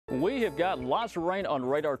We have got lots of rain on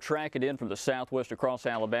radar tracking in from the southwest across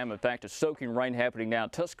Alabama. In fact, a soaking rain happening now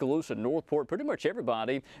in Tuscaloosa, Northport. Pretty much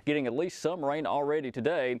everybody getting at least some rain already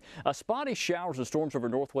today. Spotty showers and storms over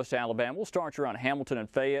northwest Alabama. We'll start around Hamilton and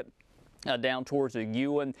Fayette. Down towards the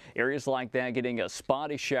Ewan, areas like that getting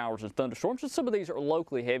spotty showers and thunderstorms. And some of these are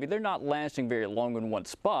locally heavy. They're not lasting very long in one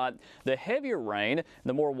spot. The heavier rain,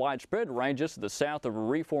 the more widespread rain just to the south of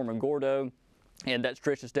Reform and Gordo. And that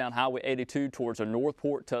stretches down Highway 82 towards the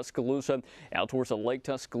Northport, Tuscaloosa, out towards the Lake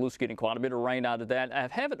Tuscaloosa, getting quite a bit of rain out of that. I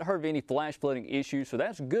haven't heard of any flash flooding issues, so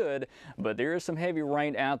that's good, but there is some heavy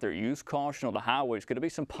rain out there. Use caution on the highways. Going to be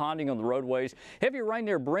some ponding on the roadways. Heavy rain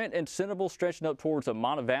near Brent and Centerville, stretching up towards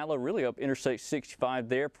Montevallo, really up Interstate 65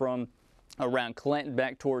 there from around Clinton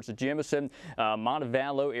back towards the Jemison,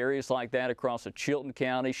 Montevallo, areas like that across the Chilton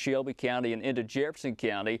County, Shelby County, and into Jefferson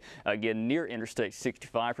County. Again, near Interstate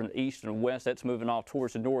 65 from the east and west. That's moving off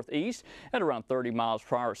towards the northeast at around 30 miles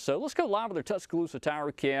per hour. So let's go live with our Tuscaloosa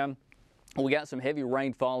Tower Cam. We got some heavy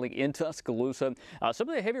rain falling in Tuscaloosa. Some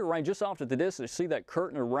of the heavy rain just off to the distance. See that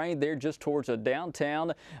curtain of rain there just towards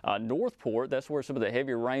downtown Northport. That's where some of the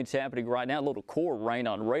heavy rain's happening right now. A little core rain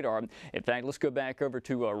on radar. In fact, let's go back over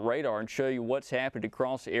to radar and show you what's happened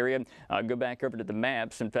across the area. Go back over to the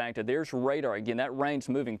maps. In fact, there's radar. Again, that rain's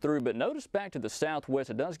moving through, but notice back to the southwest,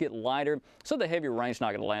 it does get lighter, so the heavy rain's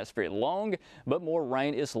not going to last very long, but more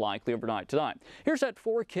rain is likely overnight tonight. Here's that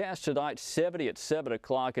forecast tonight, 70 at 7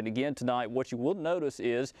 o'clock, and again tonight, what you will notice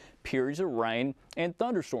is periods of rain and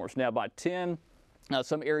thunderstorms. Now by 10,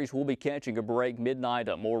 some areas will be catching a break. Midnight,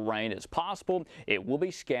 more rain is possible. It will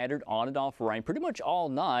be scattered on and off rain pretty much all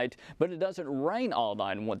night, but it doesn't rain all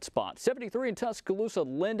night in one spot. 73 in Tuscaloosa,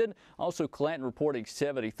 Linden, also Clanton reporting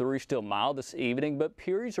 73, still mild this evening, but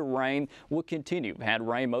periods of rain will continue. We've had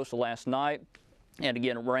rain most of last night. And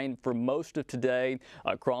again, rain for most of today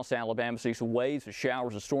across Alabama. See some waves of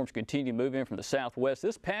showers and storms continue moving in from the southwest.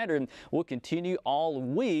 This pattern will continue all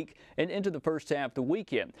week and into the first half of the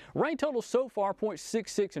weekend. Rain total so far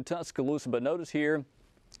 0.66 in Tuscaloosa, but notice here,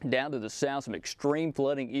 down to the south, some extreme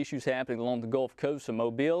flooding issues happening along the Gulf Coast of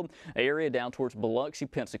Mobile area, down towards Biloxi,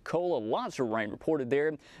 Pensacola. Lots of rain reported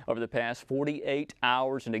there over the past 48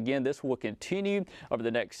 hours. And again, this will continue over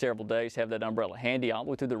the next several days. Have that umbrella handy all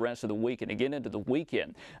the way through the rest of the week and again into the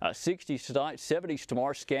weekend. 60s tonight, 70s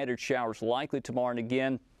tomorrow, scattered showers likely tomorrow and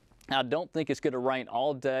again. I don't think it's going to rain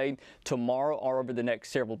all day tomorrow or over the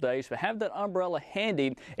next several days, but have that umbrella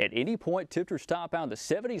handy at any point. Temperatures top out in the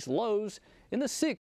 70s, lows in the 60s.